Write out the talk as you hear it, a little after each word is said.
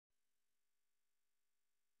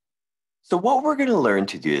So what we're going to learn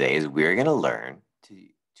to do today is we're going to learn to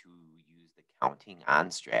use the counting on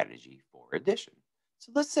strategy for addition.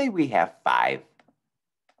 So let's say we have five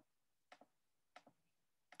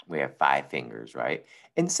fingers, right?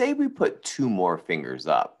 And say we put two more fingers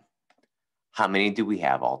up. How many do we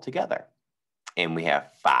have altogether? And we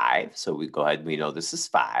have five, so we go ahead and we know this is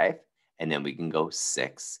five, and then we can go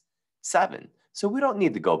 6, 7. So we don't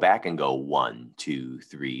need to go back and go 1, 2,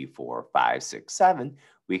 3, 4, 5, 6, 7.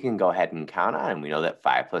 We can go ahead and count on, and we know that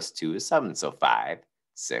 5 plus 2 is 7. So 5,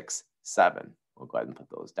 6, 7. We'll go ahead and put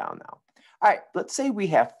those down now. All right, let's say we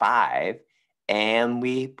have 5, and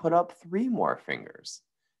we put up 3 more fingers.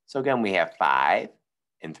 So again, we have 5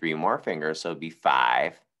 and 3 more fingers, so it'd be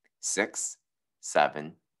 5, 6,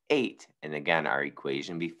 7, 8. And again, our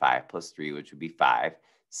equation would be 5 plus 3, which would be 5,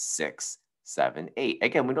 6, 7, 8.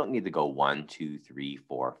 Again, we don't need to go 1, 2, 3,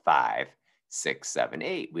 4, 5, 6, 7,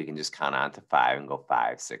 8. We can just count on to 5 and go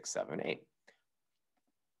 5, 6, 7, 8.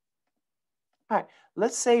 All right,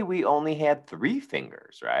 let's say we only had 3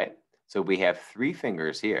 fingers, right? So we have 3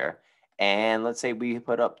 fingers here. And let's say we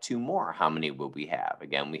put up 2 more. How many will we have?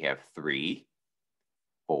 Again, we have 3,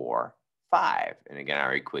 4, 5. And again,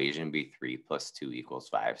 our equation would be 3 plus 2 equals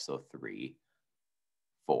 5. So 3,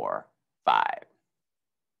 4, 5.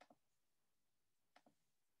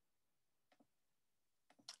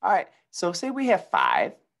 All right, so say we have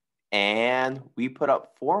 5 and we put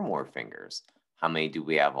up 4 more fingers. How many do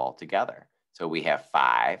we have altogether? So we have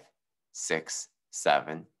 5, 6,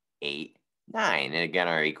 7, 8, 9. And again,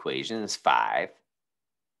 our equation is 5,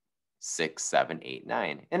 6, 7, 8,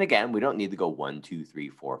 9. And again, we don't need to go 1, 2, 3,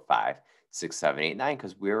 4, 5, 6, 7, 8, 9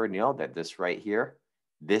 because we already know that this right here,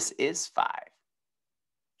 this is 5.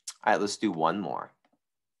 All right, let's do one more.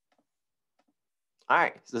 All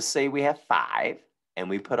right, so let's say we have 5 and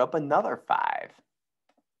we put up another 5.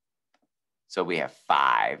 So we have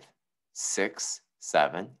 5, 6,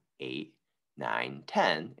 7, 8, 9,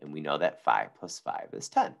 10, and we know that 5 plus 5 is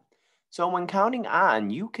 10. So when counting on,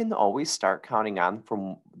 you can always start counting on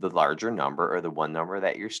from the larger number or the one number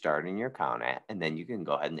that you're starting your count at, and then you can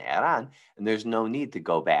go ahead and add on, and there's no need to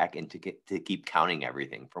go back and to keep counting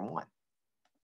everything from 1.